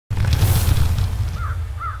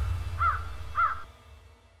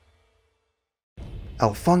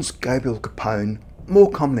Alphonse Gabriel Capone, more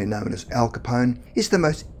commonly known as Al Capone, is the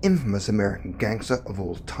most infamous American gangster of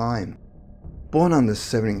all time. Born on the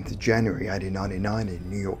 17th of January 1899 in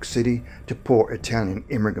New York City to poor Italian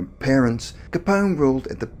immigrant parents, Capone ruled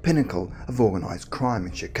at the pinnacle of organized crime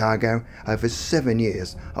in Chicago over 7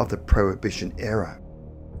 years of the Prohibition era.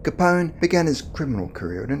 Capone began his criminal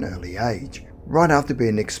career at an early age. Right after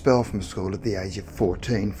being expelled from school at the age of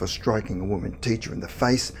 14 for striking a woman teacher in the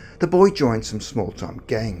face, the boy joined some small-time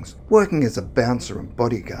gangs, working as a bouncer and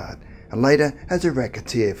bodyguard, and later as a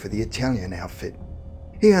racketeer for the Italian outfit.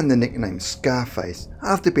 He earned the nickname Scarface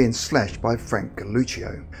after being slashed by Frank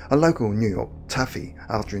Galluccio, a local New York toughie,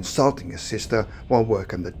 after insulting his sister while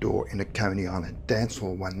working the door in a Coney Island dance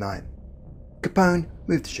hall one night. Capone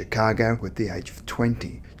moved to Chicago at the age of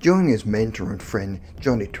 20, joining his mentor and friend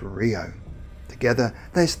Johnny Torrio. Together,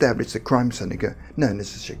 they established a crime syndicate known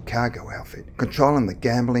as the Chicago Outfit, controlling the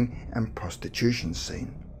gambling and prostitution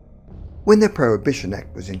scene. When the Prohibition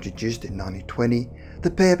Act was introduced in 1920, the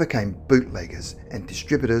pair became bootleggers and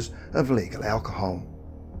distributors of legal alcohol.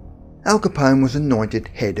 Al Capone was anointed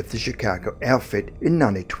head of the Chicago Outfit in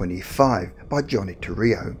 1925 by Johnny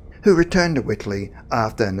Torrio, who returned to Italy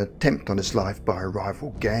after an attempt on his life by a rival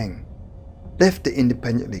gang. Left to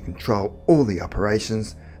independently control all the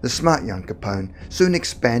operations, the smart young Capone soon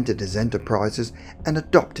expanded his enterprises and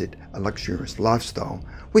adopted a luxurious lifestyle,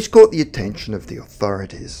 which caught the attention of the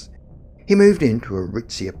authorities. He moved into a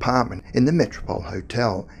ritzy apartment in the Metropole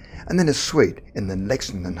Hotel and then a suite in the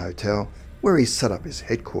Lexington Hotel, where he set up his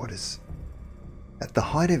headquarters. At the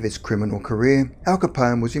height of his criminal career, Al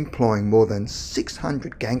Capone was employing more than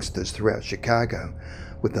 600 gangsters throughout Chicago,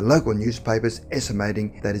 with the local newspapers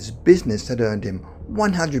estimating that his business had earned him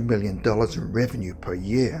 $100 million in revenue per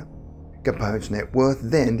year. Capone's net worth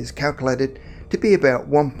then is calculated to be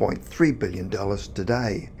about $1.3 billion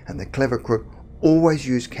today, and the clever crook always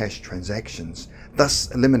used cash transactions,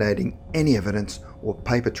 thus eliminating any evidence or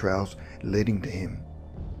paper trails leading to him.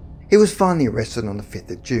 He was finally arrested on the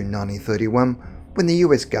 5th of June 1931 when the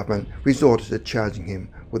US government resorted to charging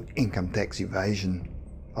him with income tax evasion.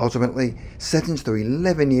 Ultimately, sentenced to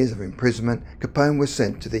 11 years of imprisonment, Capone was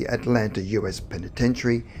sent to the Atlanta US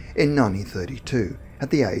Penitentiary in 1932 at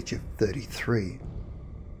the age of 33.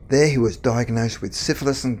 There he was diagnosed with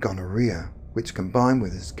syphilis and gonorrhea, which combined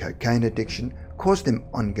with his cocaine addiction caused him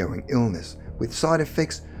ongoing illness with side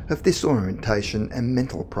effects of disorientation and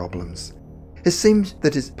mental problems. It seems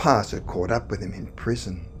that his past had caught up with him in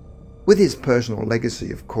prison. With his personal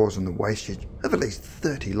legacy of causing the wastage of at least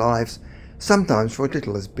 30 lives, sometimes for as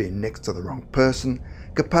little as being next to the wrong person,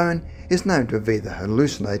 Capone is known to have either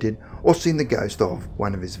hallucinated or seen the ghost of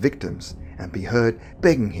one of his victims and be heard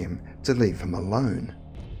begging him to leave him alone.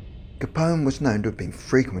 Capone was known to have been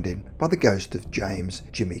frequented by the ghost of James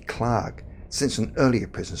 "Jimmy" Clark since an earlier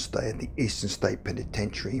prison stay at the Eastern State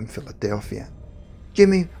Penitentiary in Philadelphia.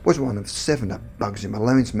 Jimmy was one of 7 of Bugsy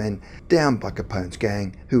Malone's men downed by Capone's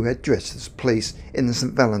gang, who had dressed as police in the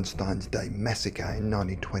St. Valentine's Day massacre in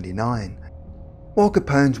 1929. While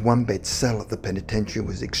Capone's one-bed cell at the penitentiary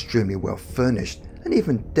was extremely well furnished and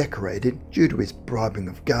even decorated due to his bribing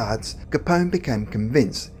of guards, Capone became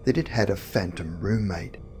convinced that it had a phantom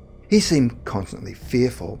roommate. He seemed constantly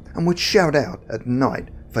fearful and would shout out at night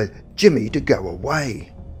for Jimmy to go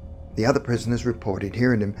away. The other prisoners reported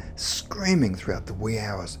hearing him screaming throughout the wee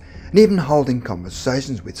hours and even holding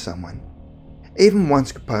conversations with someone. Even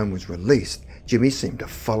once Capone was released, Jimmy seemed to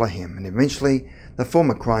follow him, and eventually the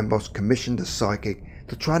former crime boss commissioned a psychic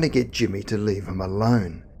to try to get Jimmy to leave him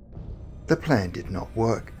alone. The plan did not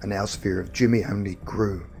work, and Al's fear of Jimmy only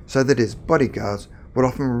grew, so that his bodyguards would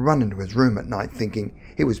often run into his room at night thinking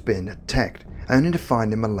he was being attacked, only to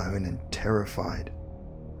find him alone and terrified.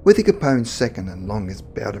 With Capone's second and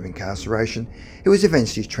longest bout of incarceration, he was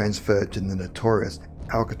eventually transferred to the notorious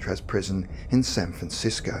Alcatraz prison in San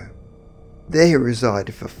Francisco. There he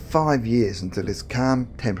resided for 5 years until his calm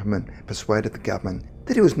temperament persuaded the government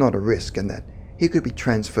that he was not a risk and that he could be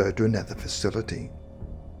transferred to another facility.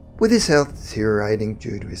 With his health deteriorating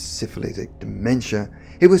due to his syphilitic dementia,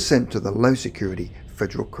 he was sent to the low-security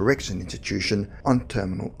Federal Correction Institution on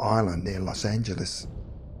Terminal Island near Los Angeles.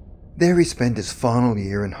 There he spent his final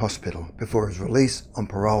year in hospital before his release on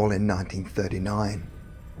parole in 1939.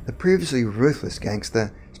 The previously ruthless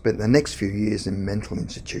gangster spent the next few years in mental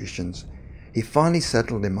institutions. He finally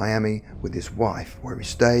settled in Miami with his wife, where he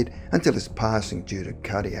stayed until his passing due to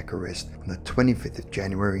cardiac arrest on the 25th of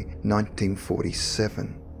January 1947.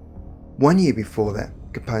 1 year before that,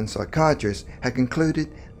 Capone's psychiatrist had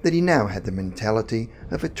concluded that he now had the mentality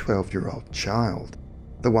of a 12-year-old child.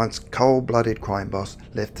 The once cold-blooded crime boss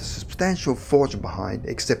left a substantial fortune behind,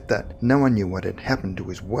 except that no one knew what had happened to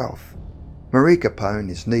his wealth. Marie Capone,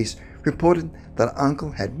 his niece, reported that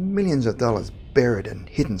uncle had millions of dollars buried and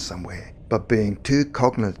hidden somewhere, but being too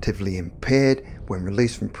cognitively impaired when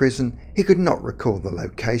released from prison, he could not recall the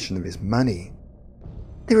location of his money.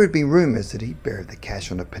 There had been rumours that he buried the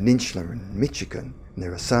cash on a peninsula in Michigan, and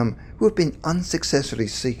there are some who have been unsuccessfully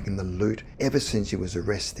seeking the loot ever since he was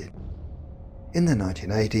arrested. In the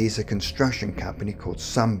 1980s, a construction company called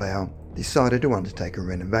Sunbow decided to undertake a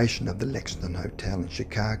renovation of the Lexington Hotel in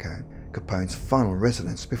Chicago, Capone's final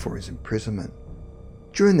residence before his imprisonment.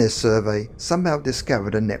 During their survey, Sunbow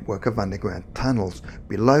discovered a network of underground tunnels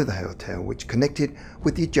below the hotel which connected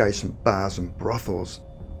with the adjacent bars and brothels.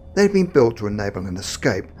 They had been built to enable an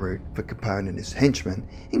escape route for Capone and his henchmen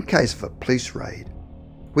in case of a police raid.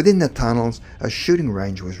 Within the tunnels, a shooting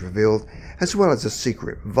range was revealed, as well as a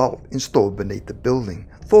secret vault installed beneath the building,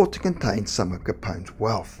 thought to contain some of Capone's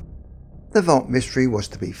wealth. The vault mystery was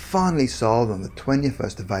to be finally solved on the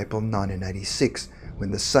 21st of April 1986,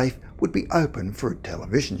 when the safe would be opened for a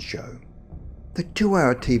television show. The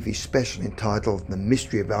 2-hour TV special entitled The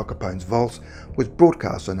Mystery of Al Capone's Vaults was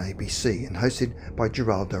broadcast on ABC and hosted by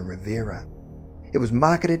Geraldo Rivera. It was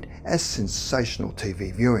marketed as sensational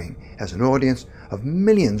TV viewing, as an audience of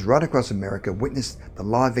millions right across America witnessed the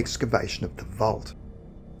live excavation of the vault.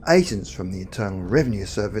 Agents from the Internal Revenue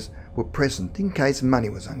Service were present in case money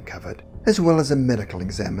was uncovered, as well as a medical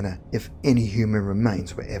examiner if any human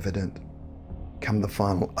remains were evident. Come the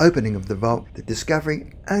final opening of the vault, the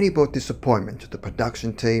discovery only brought disappointment to the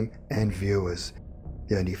production team and viewers.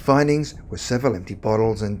 The only findings were several empty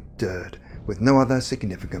bottles and dirt, with no other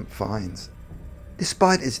significant finds.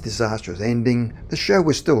 Despite its disastrous ending, the show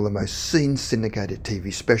was still the most seen syndicated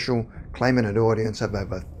TV special, claiming an audience of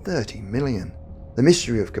over 30 million. The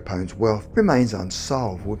mystery of Capone's wealth remains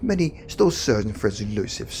unsolved, with many still searching for his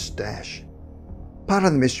elusive stash. Part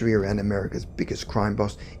of the mystery around America's biggest crime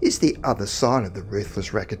boss is the other side of the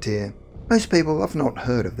ruthless racketeer. Most people have not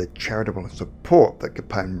heard of the charitable support that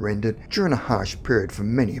Capone rendered during a harsh period for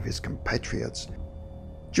many of his compatriots.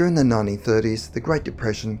 During the 1930s, the Great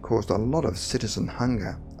Depression caused a lot of citizen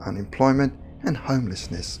hunger, unemployment, and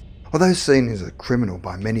homelessness. Although seen as a criminal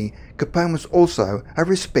by many, Capone was also a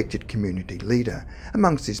respected community leader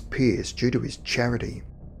amongst his peers due to his charity.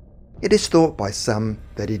 It is thought by some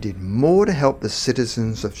that he did more to help the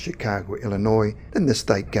citizens of Chicago, Illinois than the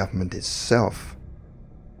state government itself.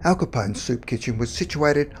 Al Capone's soup kitchen was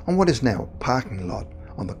situated on what is now a parking lot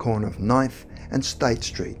on the corner of 9th and State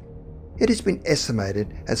Street. It has been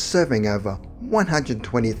estimated as serving over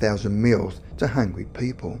 120,000 meals to hungry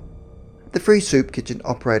people. The free soup kitchen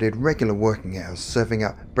operated regular working hours, serving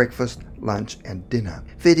up breakfast, lunch and dinner,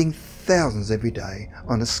 feeding thousands every day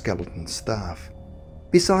on a skeleton staff.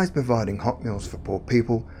 Besides providing hot meals for poor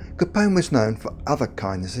people, Capone was known for other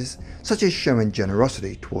kindnesses, such as showing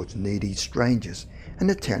generosity towards needy strangers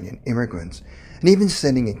and Italian immigrants, and even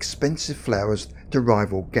sending expensive flowers to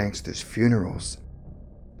rival gangsters' funerals.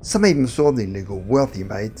 Some even saw the illegal wealth he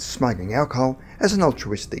made smuggling alcohol as an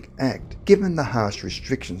altruistic act, given the harsh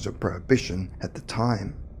restrictions of Prohibition at the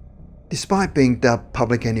time. Despite being dubbed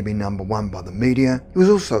public enemy number one by the media, he was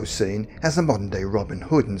also seen as a modern-day Robin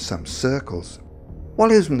Hood in some circles. While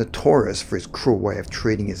he was notorious for his cruel way of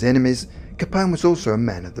treating his enemies, Capone was also a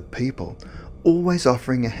man of the people, always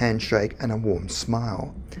offering a handshake and a warm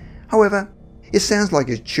smile. However, it sounds like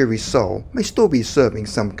his cheery soul may still be serving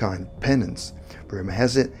some kind of penance. Rumour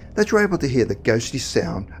has it that you're able to hear the ghostly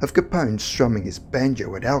sound of Capone strumming his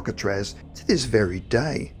banjo at Alcatraz to this very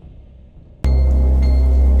day.